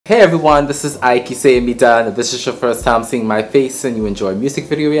Hey everyone, this is Aiki Seimita, and if this is your first time seeing my face and you enjoy music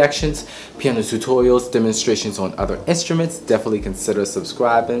video reactions, piano tutorials, demonstrations on other instruments, definitely consider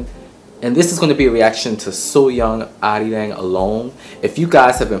subscribing. And this is going to be a reaction to So Young, Arirang Alone. If you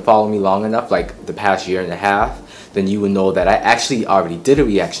guys have been following me long enough, like the past year and a half, then you will know that I actually already did a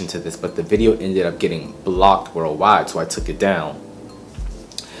reaction to this, but the video ended up getting blocked worldwide, so I took it down.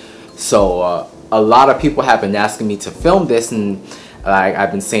 So a lot of people have been asking me to film this, and I've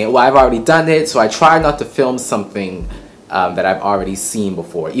been saying, well, I've already done it, so I try not to film something that I've already seen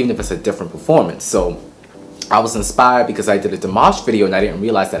before, even if it's a different performance. So I was inspired because I did a Dimash video and I didn't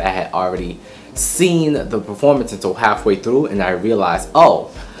realize that I had already seen the performance until halfway through, and I realized,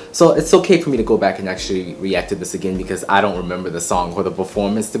 oh, so it's okay for me to go back and actually react to this again because I don't remember the song or the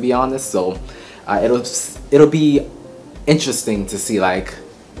performance, to be honest. So it'll be interesting to see, like,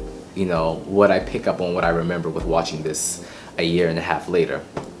 you know, what I pick up on what I remember with watching this a year and a half later.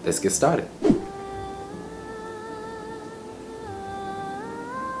 Let's get started.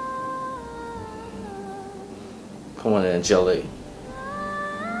 Come on, Angelic.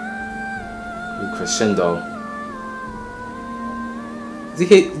 Crescendo.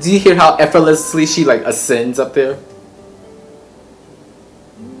 Do you hear how effortlessly she like ascends up there?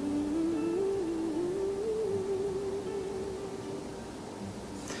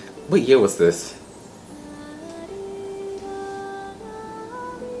 What year was this?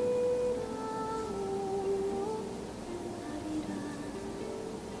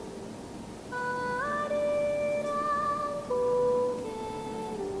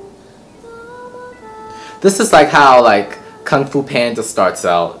 This is like how like Kung Fu Panda starts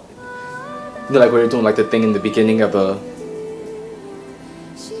out. You know, like where they're doing like the thing in the beginning of the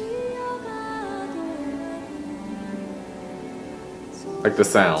like the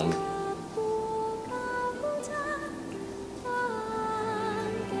sound.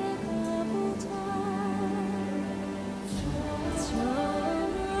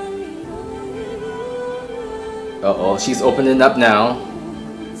 Uh-oh, she's opening up now.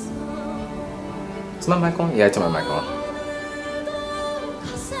 Is my mic on? Yeah, I turned my mic on.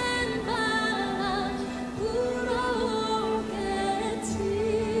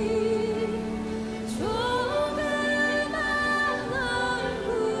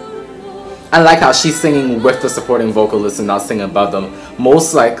 I like how she's singing with the supporting vocalists and not singing above them.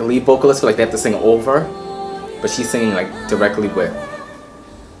 Most like lead vocalists feel like they have to sing over, but she's singing like directly with.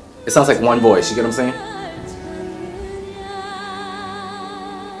 It sounds like one voice, you get what I'm saying?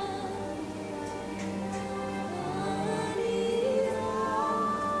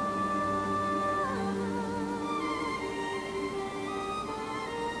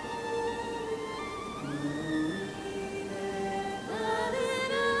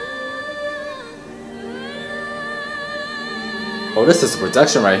 Oh, this is the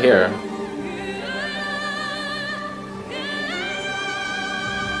production right here.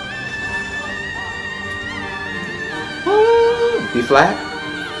 Ooh, B flat.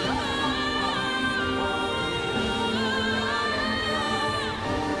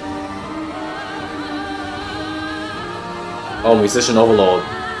 Oh, musician overload.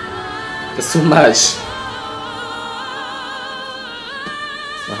 That's too much.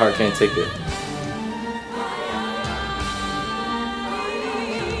 My heart can't take it.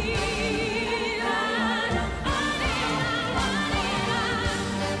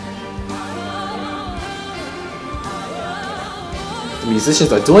 The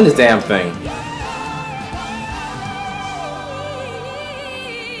musicians are doing this damn thing.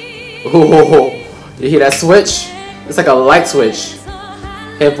 Oh, you hear that switch? It's like a light switch.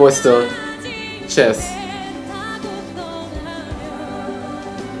 Head, voice to chest.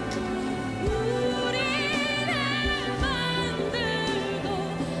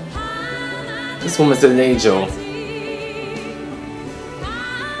 This woman's an angel.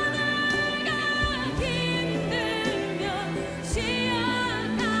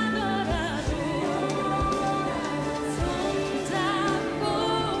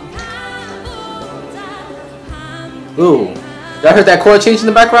 Ooh, y'all heard that chord change in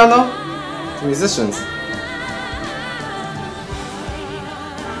the background though? The musicians.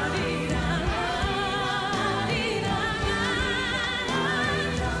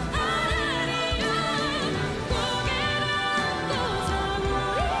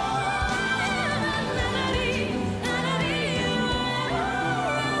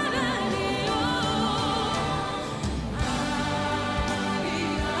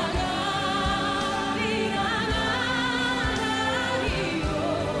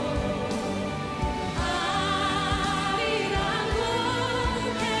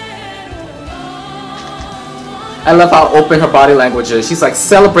 I love how open her body language is. She's like,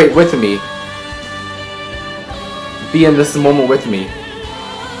 celebrate with me. Be in this moment with me.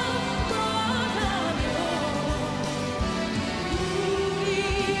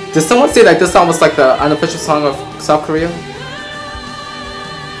 Did someone say that this song was like the unofficial song of South Korea?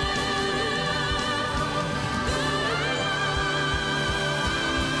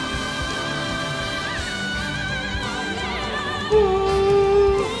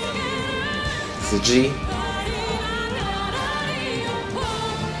 It's a G.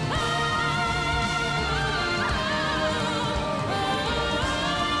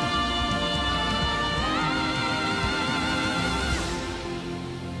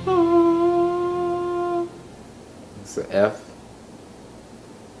 It's an F.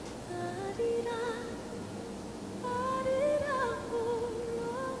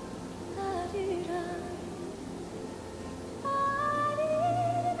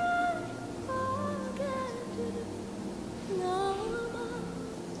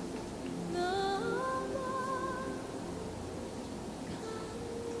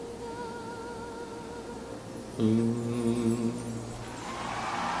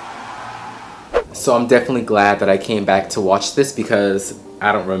 So I'm definitely glad that I came back to watch this because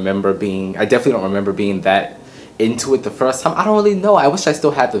I definitely don't remember being that into it the first time. I don't really know. I wish I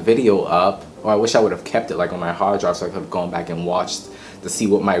still had the video up, or I wish I would have kept it like on my hard drive so I could have gone back and watched to see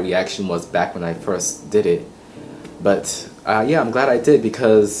what my reaction was back when I first did it. But yeah, I'm glad I did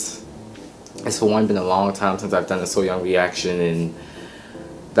because it's for one been a long time since I've done a So Young reaction, and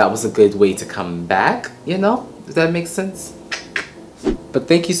that was a good way to come back, you know? Does that make sense? But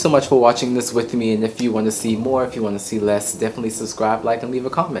thank you so much for watching this with me, and if you want to see more, if you want to see less, definitely subscribe, like, and leave a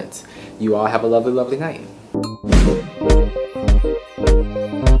comment. You all have a lovely, lovely night.